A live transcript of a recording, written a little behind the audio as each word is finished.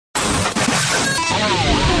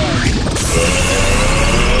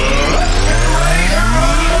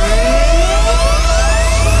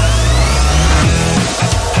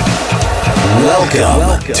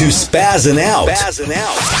Welcome to Spazzin' Out,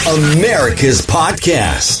 America's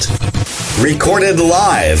podcast. Recorded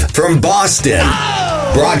live from Boston,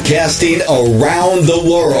 broadcasting around the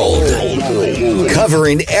world,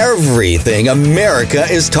 covering everything America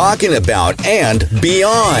is talking about and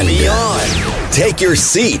beyond. Take your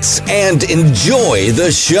seats and enjoy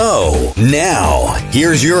the show. Now,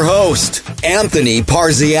 here's your host, Anthony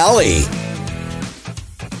Parziale.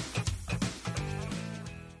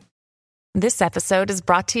 This episode is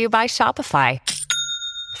brought to you by Shopify.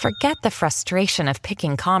 Forget the frustration of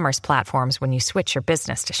picking commerce platforms when you switch your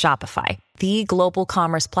business to Shopify, the global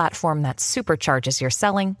commerce platform that supercharges your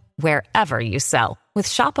selling wherever you sell. With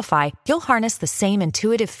Shopify, you'll harness the same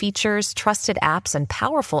intuitive features, trusted apps, and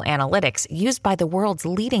powerful analytics used by the world's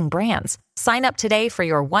leading brands. Sign up today for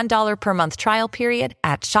your $1 per month trial period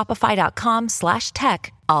at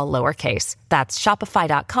shopify.com/tech, all lowercase. That's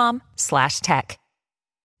shopify.com/tech.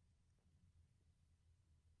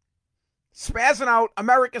 Spazzing Out,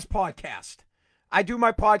 America's podcast. I do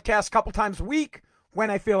my podcast a couple times a week when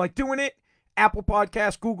I feel like doing it. Apple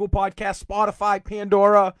Podcasts, Google Podcasts, Spotify,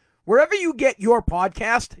 Pandora. Wherever you get your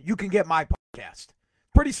podcast, you can get my podcast.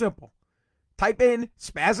 Pretty simple. Type in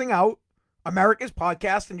Spazzing Out, America's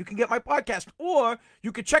podcast, and you can get my podcast. Or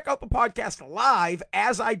you can check out the podcast live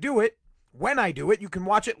as I do it. When I do it, you can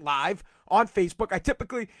watch it live on Facebook.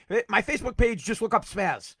 My Facebook page, just look up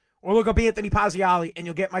Spaz. Or look up Anthony Parziale, and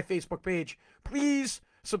you'll get my Facebook page. Please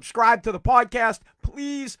subscribe to the podcast.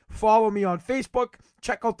 Please follow me on Facebook.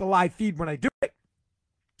 Check out the live feed when I do it.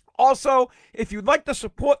 Also, if you'd like to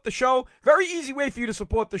support the show, very easy way for you to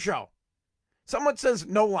support the show. Someone says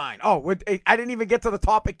no line. Oh, I didn't even get to the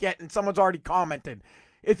topic yet, and someone's already commented.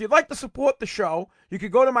 If you'd like to support the show, you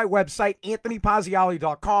can go to my website,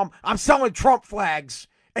 anthonyparziale.com. I'm selling Trump flags.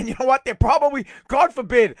 And you know what? They're probably, God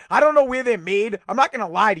forbid, I don't know where they're made. I'm not going to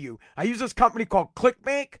lie to you. I use this company called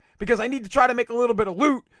ClickBank because I need to try to make a little bit of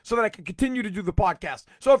loot so that I can continue to do the podcast.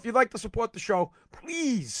 So if you'd like to support the show,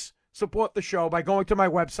 please support the show by going to my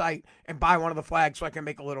website and buy one of the flags so I can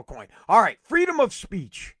make a little coin. All right, freedom of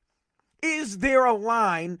speech. Is there a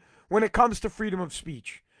line when it comes to freedom of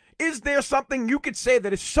speech? Is there something you could say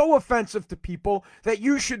that is so offensive to people that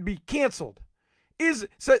you should be canceled?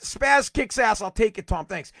 Spaz kicks ass, I'll take it, Tom,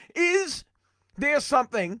 thanks. Is there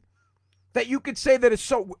something that you could say that is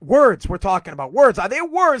so, words we're talking about, words. Are there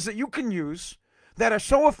words that you can use that are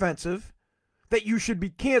so offensive that you should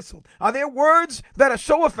be canceled? Are there words that are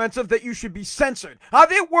so offensive that you should be censored? Are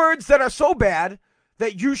there words that are so bad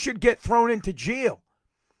that you should get thrown into jail?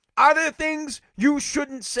 Are there things you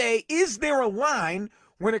shouldn't say? Is there a line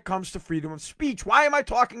when it comes to freedom of speech? Why am I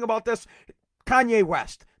talking about this? Kanye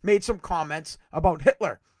West made some comments about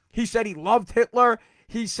Hitler. He said he loved Hitler.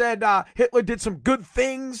 He said Hitler did some good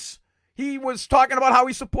things. He was talking about how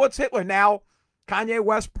he supports Hitler. Now, Kanye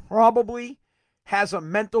West probably has a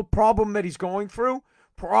mental problem that he's going through,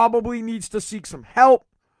 probably needs to seek some help,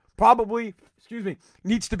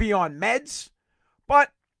 needs to be on meds,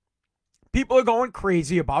 but people are going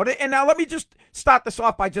crazy about it. And now let me just start this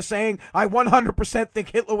off by just saying I 100% think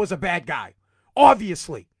Hitler was a bad guy.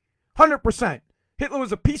 Obviously. 100%. Hitler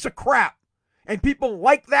was a piece of crap. And people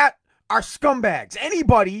like that are scumbags.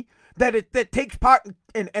 Anybody that takes part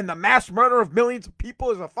in the mass murder of millions of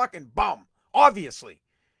people is a fucking bum. Obviously.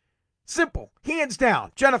 Simple. Hands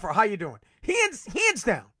down. Jennifer, how you doing? Hands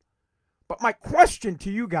down. But my question to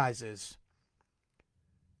you guys is,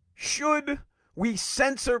 should we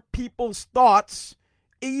censor people's thoughts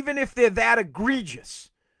even if they're that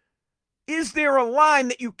egregious? Is there a line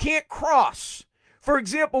that you can't cross? For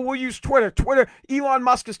example, we'll use Twitter. Elon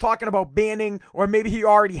Musk is talking about banning, or maybe he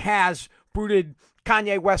already has booted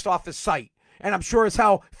Kanye West off his site. And I'm sure as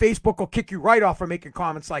hell Facebook will kick you right off for making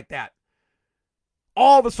comments like that.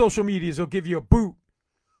 All the social medias will give you a boot.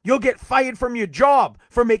 You'll get fired from your job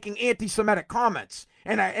for making anti-Semitic comments.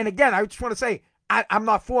 And again, I just want to say, I'm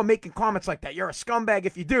not for making comments like that. You're a scumbag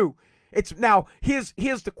if you do. Now, here's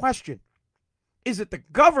the question. Is it the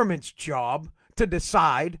government's job to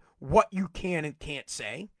decide what you can and can't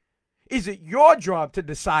say? Is it your job to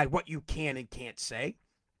decide what you can and can't say?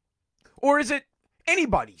 Or is it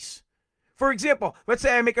anybody's? For example, let's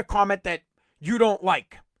say I make a comment that you don't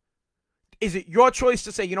like. Is it your choice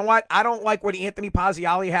to say, you know what, I don't like what Anthony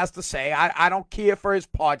Parziale has to say. I don't care for his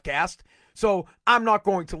podcast, so I'm not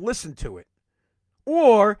going to listen to it?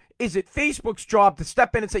 Or is it Facebook's job to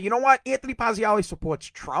step in and say, you know what, Anthony Parziale supports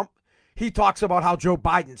Trump. He talks about how Joe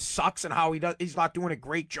Biden sucks and how he's not doing a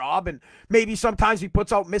great job, and maybe sometimes he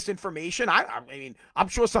puts out misinformation. I mean, I'm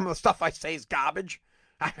sure some of the stuff I say is garbage.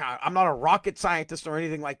 I'm not a rocket scientist or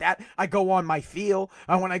anything like that. I go on my feel.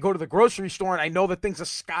 And when I go to the grocery store and I know that things are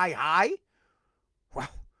sky high, well,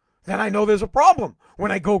 then I know there's a problem.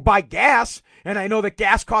 When I go buy gas and I know that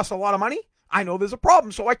gas costs a lot of money, I know there's a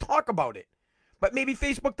problem, so I talk about it. But maybe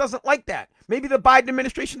Facebook doesn't like that. Maybe the Biden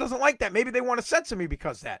administration doesn't like that. Maybe they want to censor me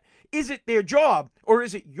because of that. Is it their job, or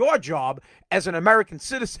is it your job as an American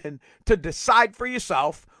citizen to decide for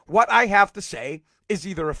yourself what I have to say is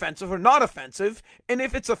either offensive or not offensive? And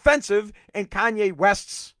if it's offensive in Kanye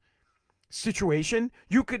West's situation,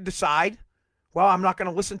 you could decide, well, I'm not going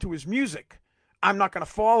to listen to his music. I'm not going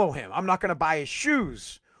to follow him. I'm not going to buy his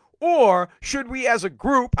shoes. Or should we as a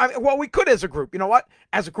group, we could as a group, you know what?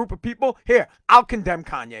 As a group of people, here, I'll condemn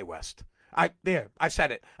Kanye West. I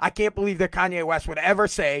said it. I can't believe that Kanye West would ever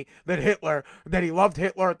say that he loved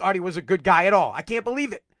Hitler, thought he was a good guy at all. I can't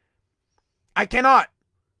believe it. I cannot.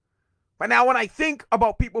 But now when I think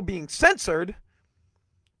about people being censored,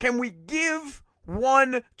 can we give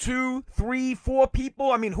 1, 2, 3, 4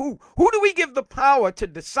 people? I mean, who do we give the power to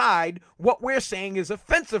decide what we're saying is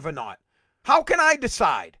offensive or not? How can I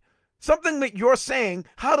decide? Something that you're saying,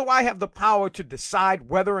 how do I have the power to decide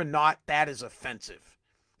whether or not that is offensive?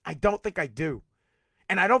 I don't think I do.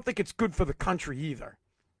 And I don't think it's good for the country either.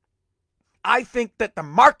 I think that the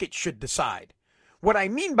market should decide. What I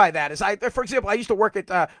mean by that is, for example, I used to work at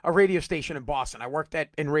a radio station in Boston. I worked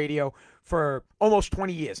in radio for almost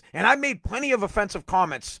 20 years. And I made plenty of offensive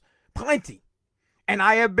comments. Plenty. And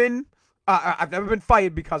I have been, I've never been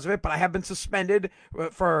fired because of it, but I have been suspended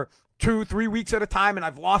for 2-3 weeks at a time, and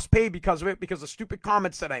I've lost pay because of it, because of stupid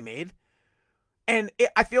comments that I made. And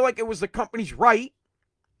I feel like it was the company's right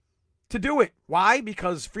to do it. Why?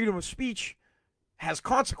 Because freedom of speech has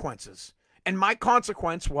consequences. And my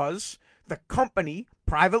consequence was the company,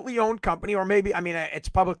 privately owned company, or maybe, it's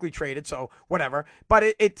publicly traded, so whatever.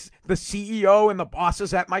 But it's the CEO and the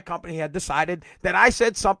bosses at my company had decided that I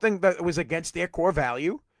said something that was against their core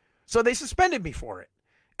value. So they suspended me for it.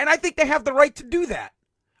 And I think they have the right to do that.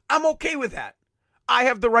 I'm okay with that. I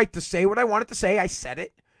have the right to say what I wanted to say. I said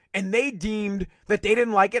it. And they deemed that they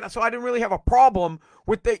didn't like it. So I didn't really have a problem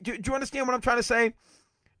with it. Do you understand what I'm trying to say?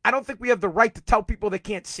 I don't think we have the right to tell people they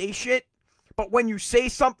can't say shit. But when you say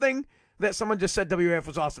something that someone just said, WAF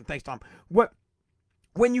was awesome. Thanks, Tom.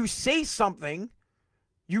 When you say something,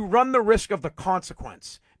 you run the risk of the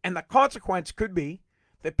consequence. And the consequence could be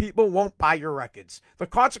that people won't buy your records. The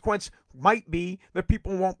consequence might be that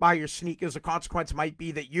people won't buy your sneakers. The consequence might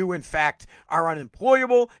be that you, in fact, are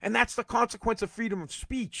unemployable, and that's the consequence of freedom of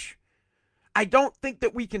speech. I don't think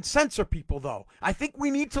that we can censor people, though. I think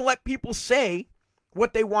we need to let people say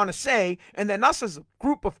what they want to say, and then us as a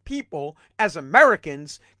group of people, as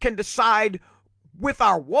Americans, can decide with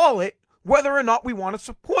our wallet whether or not we want to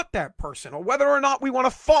support that person or whether or not we want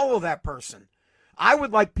to follow that person. I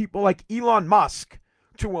would like people like Elon Musk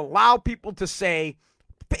to allow people to say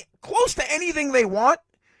close to anything they want,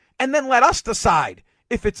 and then let us decide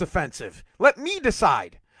if it's offensive. Let me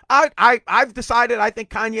decide. I've decided I think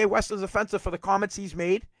Kanye West is offensive for the comments he's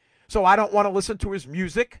made, so I don't want to listen to his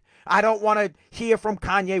music. I don't want to hear from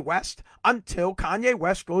Kanye West until Kanye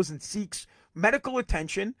West goes and seeks medical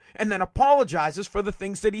attention and then apologizes for the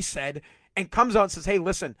things that he said and comes out and says, hey,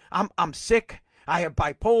 listen, I'm sick, I have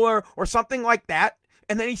bipolar, or something like that.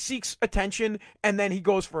 And then he seeks attention, and then he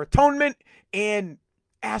goes for atonement and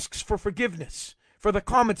asks for forgiveness for the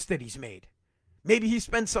comments that he's made. Maybe he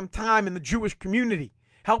spends some time in the Jewish community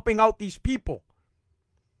helping out these people.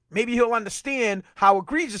 Maybe he'll understand how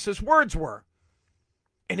egregious his words were.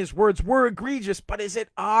 And his words were egregious, but is it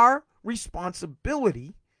our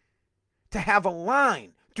responsibility to have a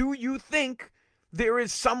line? Do you think there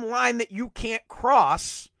is some line that you can't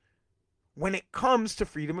cross when it comes to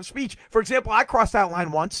freedom of speech? For example, I crossed that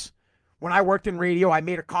line once when I worked in radio. I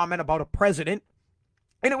made a comment about a president,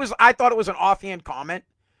 and I thought it was an offhand comment,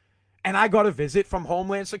 and I got a visit from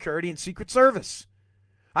Homeland Security and Secret Service.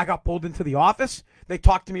 I got pulled into the office. They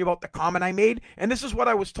talked to me about the comment I made, and this is what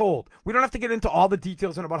I was told. We don't have to get into all the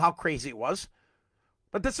details and about how crazy it was,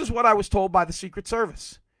 but this is what I was told by the Secret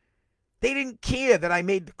Service. They didn't care that I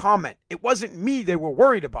made the comment. It wasn't me they were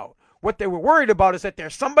worried about. What they were worried about is that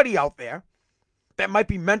there's somebody out there that might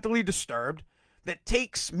be mentally disturbed, that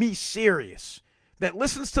takes me serious, that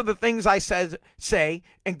listens to the things I say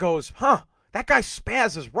and goes, that guy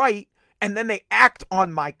Spaz is right, and then they act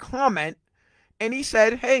on my comment. And he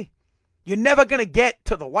said, hey, you're never going to get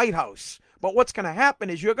to the White House, but what's going to happen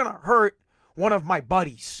is you're going to hurt one of my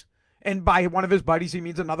buddies. And by one of his buddies, he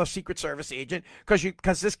means another Secret Service agent,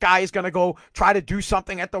 because this guy is going to go try to do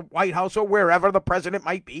something at the White House or wherever the president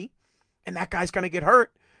might be, and that guy's going to get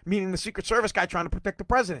hurt, meaning the Secret Service guy trying to protect the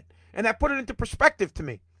president. And that put it into perspective to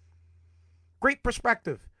me. Great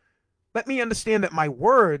perspective. Let me understand that my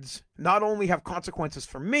words not only have consequences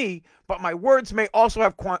for me, but my words may also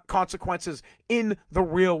have consequences in the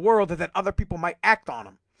real world, and that other people might act on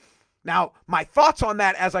them. Now, my thoughts on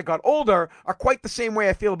that as I got older are quite the same way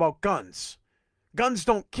I feel about guns. Guns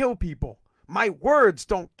don't kill people. My words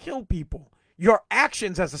don't kill people. Your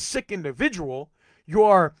actions as a sick individual,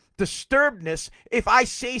 your disturbedness, if I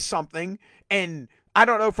say something and, I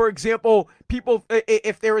don't know, for example, people,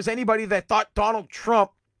 if there was anybody that thought Donald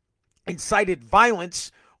Trump incited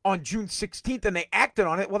violence on June 16th and they acted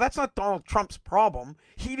on it, well, that's not Donald Trump's problem.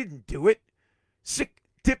 He didn't do it. Sick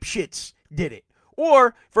dipshits did it.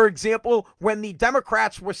 Or, for example, when the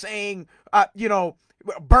Democrats were saying,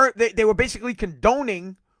 they were basically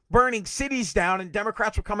condoning burning cities down, and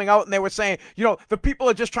Democrats were coming out and they were saying, the people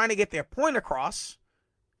are just trying to get their point across.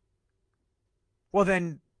 Well,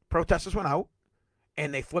 then protesters went out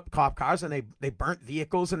and they flipped cop cars and they burnt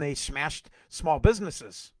vehicles and they smashed small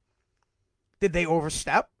businesses. Did they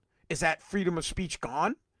overstep? Is that freedom of speech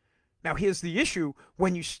gone? Now, here's the issue.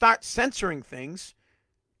 When you start censoring things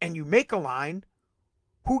and you make a line,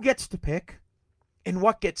 who gets to pick and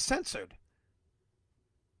what gets censored?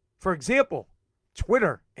 For example,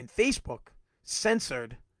 Twitter and Facebook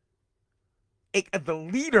censored the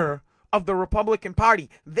leader of the Republican Party.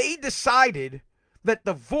 They decided that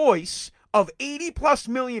the voice of 80 plus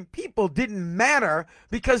million people didn't matter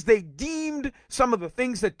because they deemed some of the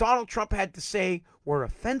things that Donald Trump had to say were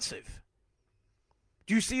offensive.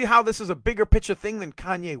 Do you see how this is a bigger picture thing than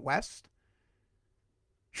Kanye West?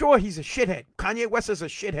 Sure, he's a shithead. Kanye West is a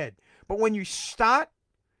shithead. But when you start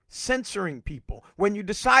censoring people, when you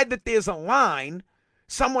decide that there's a line,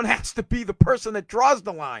 someone has to be the person that draws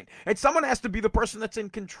the line. And someone has to be the person that's in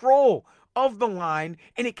control of the line,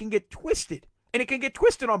 and it can get twisted. And it can get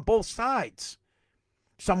twisted on both sides.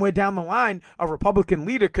 Somewhere down the line, a Republican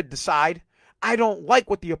leader could decide, I don't like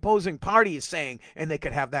what the opposing party is saying, and they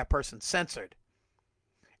could have that person censored.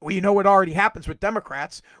 Well, you know what already happens with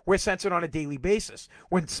Democrats? We're censored on a daily basis.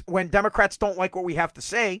 When Democrats don't like what we have to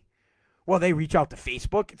say, well, they reach out to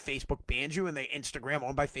Facebook, and Facebook bans you, and they Instagram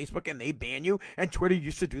owned by Facebook, and they ban you, and Twitter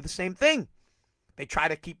used to do the same thing. They try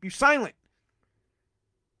to keep you silent.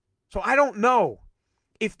 So I don't know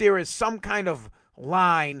if there is some kind of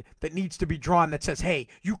line that needs to be drawn that says, hey,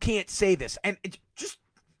 you can't say this. And it just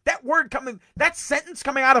that sentence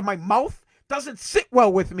coming out of my mouth doesn't sit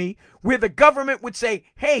well with me, where the government would say,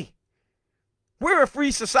 hey, we're a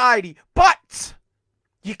free society, but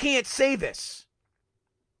you can't say this.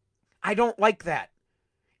 I don't like that.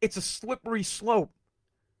 It's a slippery slope.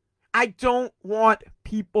 I don't want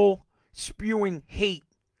people spewing hate.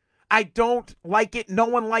 I don't like it. No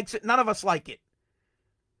one likes it. None of us like it.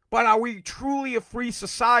 But are we truly a free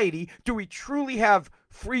society? Do we truly have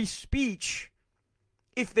free speech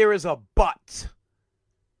if there is a but?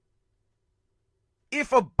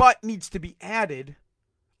 If a but needs to be added,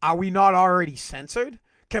 are we not already censored?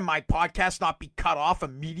 Can my podcast not be cut off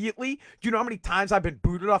immediately? Do you know how many times I've been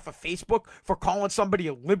booted off of Facebook for calling somebody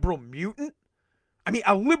a liberal mutant? I mean,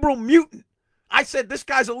 a liberal mutant. I said, this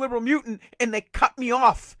guy's a liberal mutant, and they cut me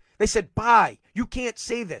off. They said, bye. You can't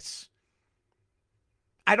say this.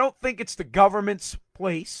 I don't think it's the government's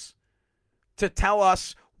place to tell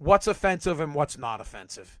us what's offensive and what's not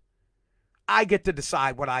offensive. I get to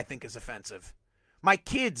decide what I think is offensive. My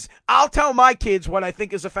kids, I'll tell my kids what I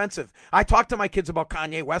think is offensive. I talked to my kids about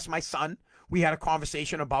Kanye West, my son. We had a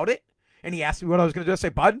conversation about it, and he asked me what I was going to do. I say,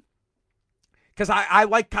 bud, because I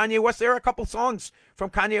like Kanye West. There are a couple songs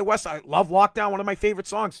from Kanye West. I love Lockdown, one of my favorite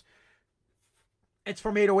songs. It's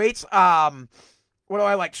from 808s. What do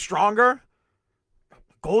I like? Stronger,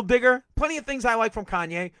 Gold Digger. Plenty of things I like from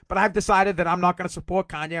Kanye, but I've decided that I'm not going to support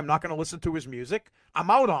Kanye. I'm not going to listen to his music.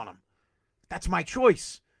 I'm out on him. That's my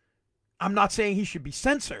choice. I'm not saying he should be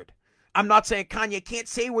censored. I'm not saying Kanye can't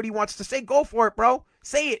say what he wants to say. Go for it, bro.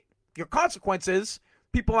 Say it. Your consequence is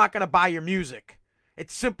people aren't going to buy your music.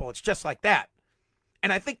 It's simple. It's just like that.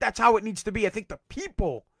 And I think that's how it needs to be. I think the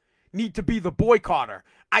people need to be the boycotter.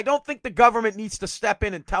 I don't think the government needs to step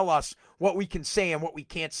in and tell us what we can say and what we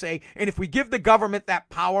can't say. And if we give the government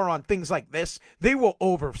that power on things like this, they will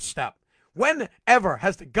overstep. Whenever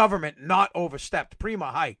has the government not overstepped?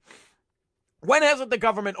 Prima high. When hasn't the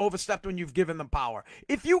government overstepped when you've given them power?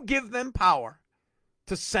 If you give them power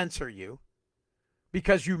to censor you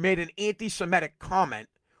because you made an anti-Semitic comment,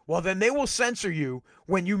 well, then they will censor you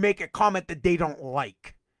when you make a comment that they don't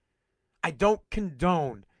like. I don't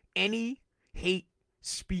condone any hate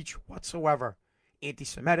speech whatsoever,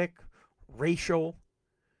 anti-Semitic, racial,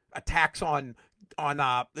 attacks on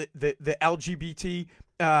the LGBT.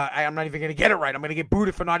 I'm not even going to get it right. I'm going to get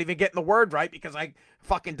booted for not even getting the word right because I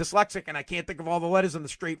fucking dyslexic and I can't think of all the letters in the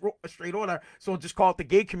straight order. So I'll just call it the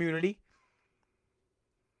gay community.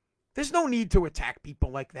 There's no need to attack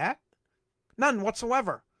people like that. None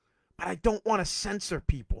whatsoever. But I don't want to censor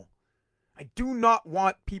people. I do not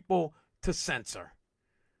want people to censor.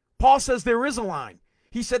 Paul says there is a line.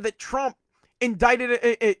 He said that Trump it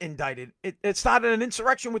started an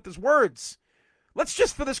insurrection with his words. Let's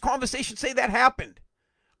just for this conversation say that happened.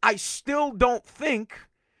 I still don't think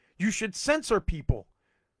you should censor people.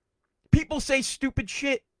 People say stupid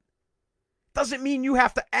shit. Doesn't mean you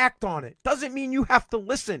have to act on it. Doesn't mean you have to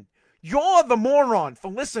listen. You're the moron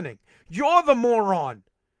for listening. You're the moron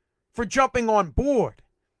for jumping on board.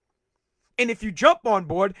 And if you jump on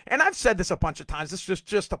board, and I've said this a bunch of times, this is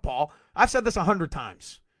just to Paul, I've said this 100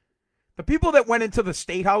 times. The people that went into the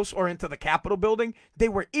State House or into the Capitol building, they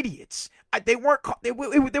were idiots. There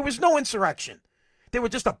was no insurrection. They were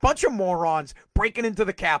just a bunch of morons breaking into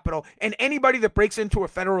the Capitol, and anybody that breaks into a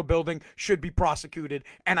federal building should be prosecuted,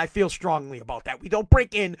 and I feel strongly about that. We don't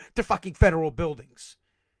break into fucking federal buildings.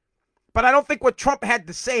 But I don't think what Trump had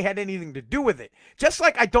to say had anything to do with it. Just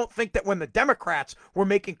like I don't think that when the Democrats were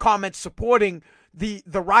making comments supporting the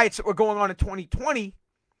riots that were going on in 2020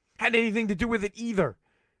 had anything to do with it either.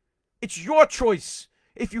 It's your choice.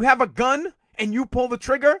 If you have a gun and you pull the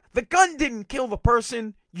trigger, the gun didn't kill the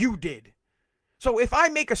person, you did. So if I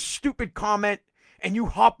make a stupid comment and you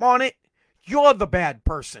hop on it, you're the bad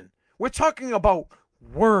person. We're talking about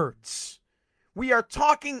words. We are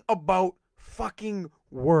talking about fucking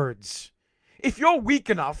words. If you're weak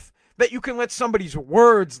enough that you can let somebody's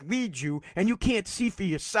words lead you and you can't see for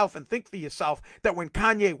yourself and think for yourself that when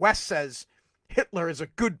Kanye West says Hitler is a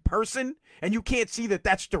good person and you can't see that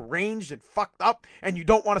that's deranged and fucked up and you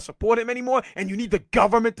don't want to support him anymore and you need the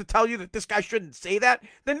government to tell you that this guy shouldn't say that,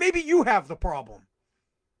 then maybe you have the problem.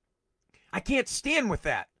 I can't stand with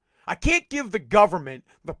that. I can't give the government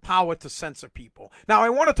the power to censor people. Now, I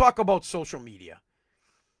want to talk about social media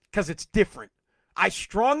because it's different. I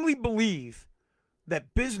strongly believe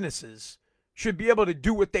that businesses should be able to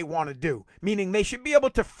do what they want to do, meaning they should be able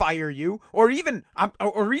to fire you or even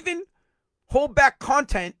hold back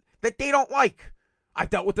content that they don't like. I've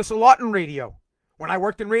dealt with this a lot in radio. When I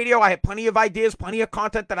worked in radio, I had plenty of ideas, plenty of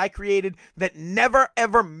content that I created that never,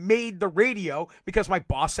 ever made the radio because my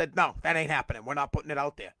boss said, no, that ain't happening. We're not putting it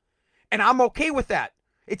out there. And I'm okay with that.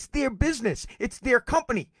 It's their business. It's their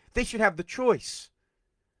company. They should have the choice.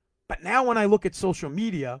 But now when I look at social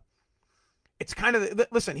media, it's kind of,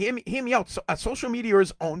 listen, hear me out. Social media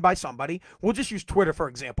is owned by somebody. We'll just use Twitter, for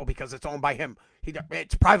example, because it's owned by him.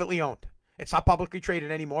 It's privately owned. It's not publicly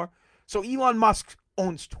traded anymore. So Elon Musk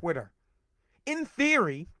owns Twitter. In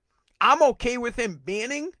theory, I'm okay with him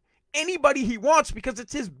banning anybody he wants because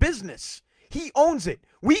it's his business. He owns it.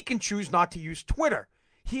 We can choose not to use Twitter.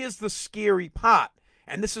 Here's the scary part.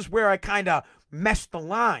 And this is where I kind of messed the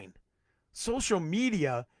line. Social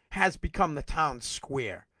media has become the town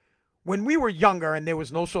square. When we were younger and there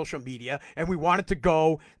was no social media and we wanted to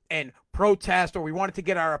go and protest or we wanted to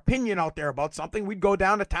get our opinion out there about something, we'd go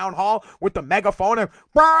down to town hall with the megaphone and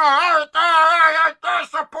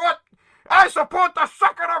I support the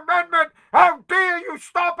Second Amendment. How dare you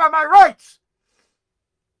stomp on my rights?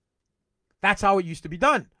 That's how it used to be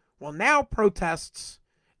done. Well, now protests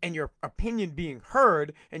and your opinion being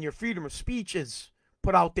heard and your freedom of speech is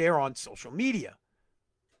put out there on social media.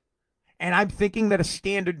 And I'm thinking that a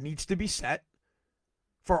standard needs to be set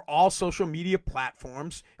for all social media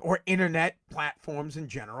platforms or internet platforms in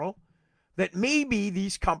general, that maybe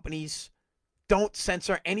these companies don't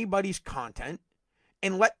censor anybody's content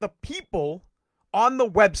and let the people on the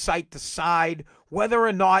website decide whether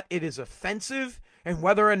or not it is offensive and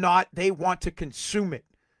whether or not they want to consume it.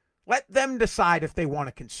 Let them decide if they want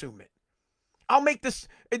to consume it. I'll make this,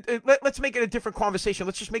 let's make it a different conversation.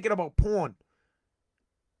 Let's just make it about porn.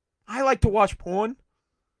 I like to watch porn,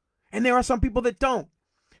 and there are some people that don't.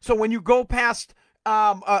 So when you go past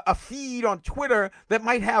a feed on Twitter that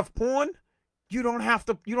might have porn, you don't have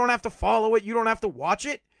to follow it. You don't have to watch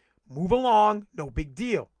it. Move along. No big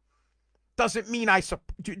deal. Doesn't mean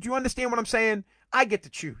do you understand what I'm saying? I get to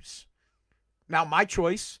choose. Now, my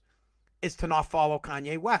choice is to not follow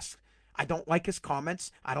Kanye West. I don't like his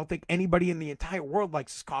comments. I don't think anybody in the entire world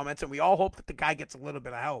likes his comments, and we all hope that the guy gets a little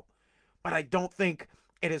bit of help. But I don't think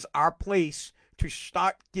it is our place to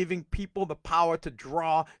start giving people the power to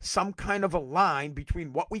draw some kind of a line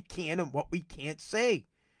between what we can and what we can't say.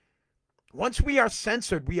 Once we are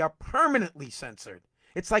censored, we are permanently censored.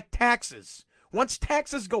 It's like taxes. Once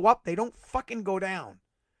taxes go up, they don't fucking go down.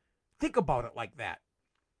 Think about it like that.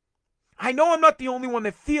 I know I'm not the only one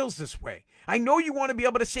that feels this way. I know you want to be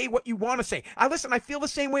able to say what you want to say. I feel the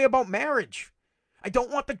same way about marriage. I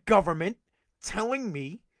don't want the government telling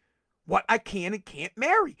me what I can and can't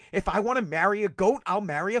marry. If I want to marry a goat, I'll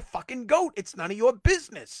marry a fucking goat. It's none of your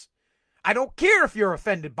business. I don't care if you're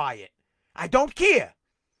offended by it. I don't care.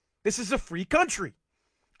 This is a free country.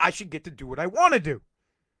 I should get to do what I want to do.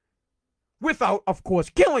 Without, of course,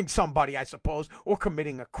 killing somebody, I suppose, or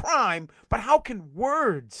committing a crime. But how can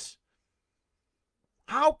words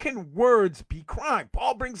be crime?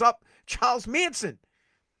 Paul brings up Charles Manson.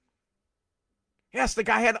 Yes, the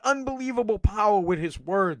guy had unbelievable power with his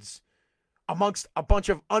words amongst a bunch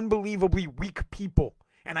of unbelievably weak people.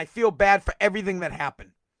 And I feel bad for everything that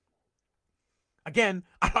happened. Again,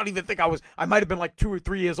 I don't even think I might have been like 2 or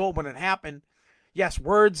 3 years old when it happened. Yes,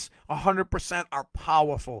 words 100% are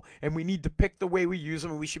powerful, and we need to pick the way we use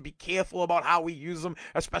them, and we should be careful about how we use them,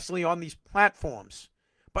 especially on these platforms.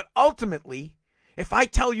 But ultimately, if I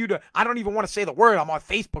tell you to, I don't even want to say the word, I'm on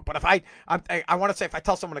Facebook, but if I want to say if I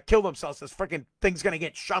tell someone to kill themselves, this freaking thing's going to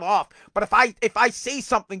get shut off. But if I say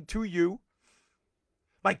something to you,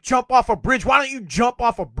 like jump off a bridge, why don't you jump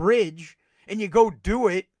off a bridge and you go do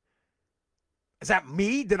it? Is that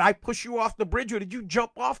me? Did I push you off the bridge or did you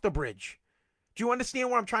jump off the bridge? Do you understand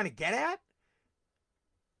what I'm trying to get at?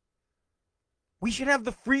 We should have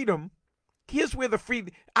the freedom. Here's where the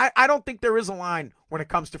freedom, I don't think there is a line when it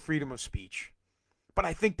comes to freedom of speech. But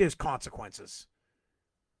I think there's consequences.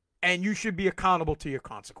 And you should be accountable to your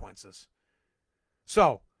consequences.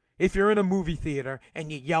 So, if you're in a movie theater and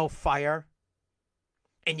you yell fire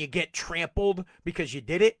and you get trampled because you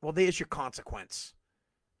did it, well, there's your consequence.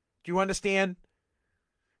 Do you understand?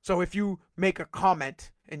 So if you make a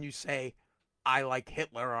comment and you say, I like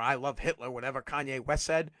Hitler or I love Hitler, whatever Kanye West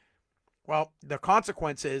said, well, the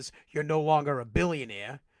consequence is you're no longer a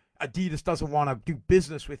billionaire. Adidas doesn't want to do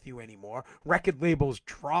business with you anymore. Record labels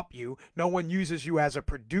drop you. No one uses you as a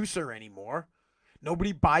producer anymore.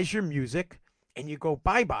 Nobody buys your music, and you go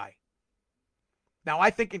bye-bye. Now,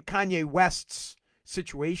 I think in Kanye West's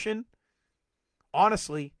situation,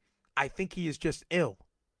 honestly, I think he is just ill.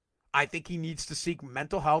 I think he needs to seek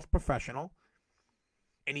mental health professional,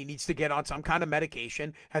 and he needs to get on some kind of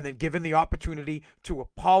medication and then given the opportunity to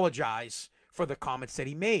apologize for the comments that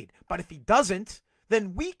he made. But if he doesn't,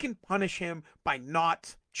 then we can punish him by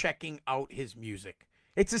not checking out his music.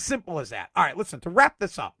 It's as simple as that. All right, listen, to wrap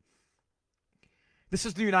this up, this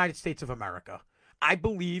is the United States of America. I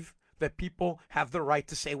believe that people have the right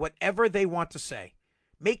to say whatever they want to say.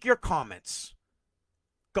 Make your comments.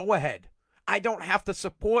 Go ahead. I don't have to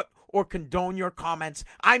support or condone your comments.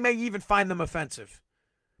 I may even find them offensive.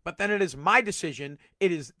 But then it is my decision,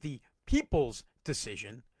 it is the people's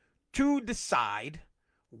decision to decide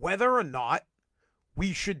whether or not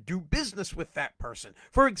we should do business with that person.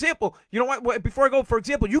 For example, you know what? Before I go, for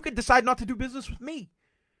example, you could decide not to do business with me.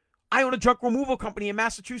 I own a junk removal company in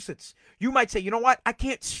Massachusetts. You might say, you know what? I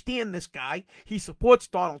can't stand this guy. He supports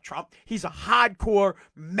Donald Trump. He's a hardcore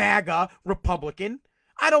MAGA Republican.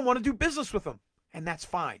 I don't want to do business with him. And that's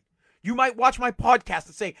fine. You might watch my podcast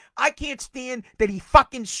and say, I can't stand that he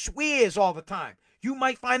fucking swears all the time. You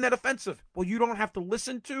might find that offensive. Well, you don't have to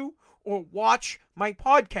listen to or watch my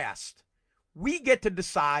podcast. We get to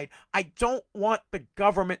decide. I don't want the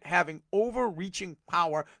government having overreaching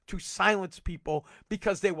power to silence people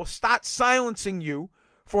because they will start silencing you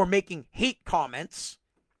for making hate comments.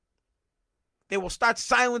 They will start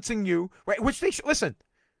silencing you, right? Which they should, listen,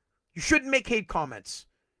 you shouldn't make hate comments.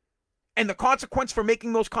 And the consequence for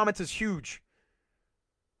making those comments is huge.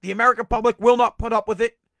 The American public will not put up with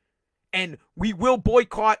it, and we will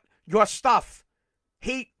boycott your stuff.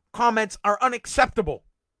 Hate comments are unacceptable.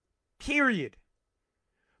 Period.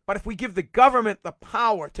 But if we give the government the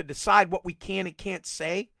power to decide what we can and can't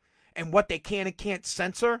say and what they can and can't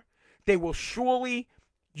censor, they will surely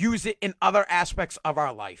use it in other aspects of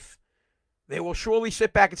our life. They will surely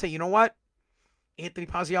sit back and say, you know what? Anthony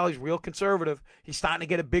Pazziali's real conservative. He's starting to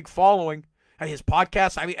get a big following. And his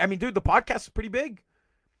podcast, I mean, dude, the podcast is pretty big.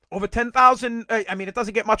 Over 10,000. I mean, it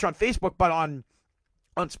doesn't get much on Facebook, but on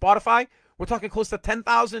Spotify, we're talking close to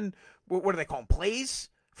 10,000, what do they call them, plays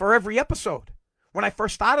for every episode. When I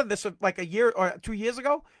first started this like a year or 2 years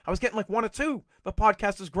ago, I was getting like 1 or 2. The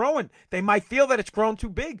podcast is growing. They might feel that it's grown too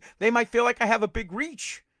big. They might feel like I have a big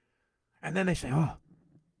reach. And then they say, oh,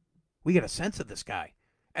 we got to censor this guy.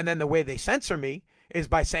 And then the way they censor me is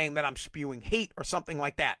by saying that I'm spewing hate or something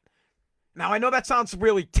like that. Now, I know that sounds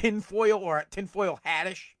really tinfoil or tinfoil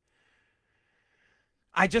hattish.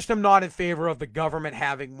 I just am not in favor of the government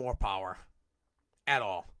having more power. at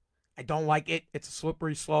all. I don't like it. It's a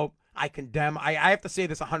slippery slope. I condemn. I have to say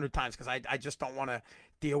this 100 times because I just don't want to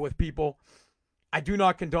deal with people. I do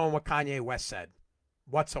not condone what Kanye West said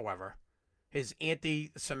whatsoever. His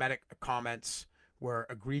anti-Semitic comments were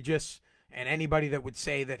egregious, and anybody that would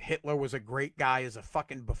say that Hitler was a great guy is a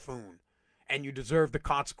fucking buffoon, and you deserve the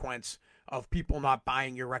consequence of people not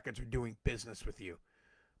buying your records or doing business with you.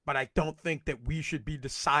 But I don't think that we should be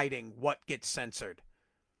deciding what gets censored.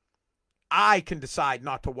 I can decide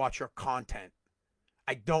not to watch your content.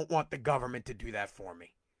 I don't want the government to do that for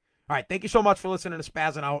me. All right, thank you so much for listening to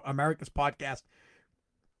Spazzing Out, America's podcast.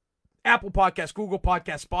 Apple Podcasts, Google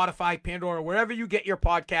Podcasts, Spotify, Pandora, wherever you get your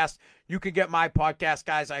podcast, you can get my podcast,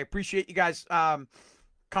 guys. I appreciate you guys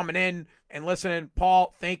coming in and listening.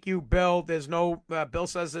 Paul, thank you. Bill, Bill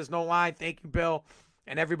says there's no line. Thank you, Bill,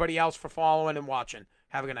 and everybody else for following and watching.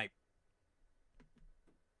 Have a good night.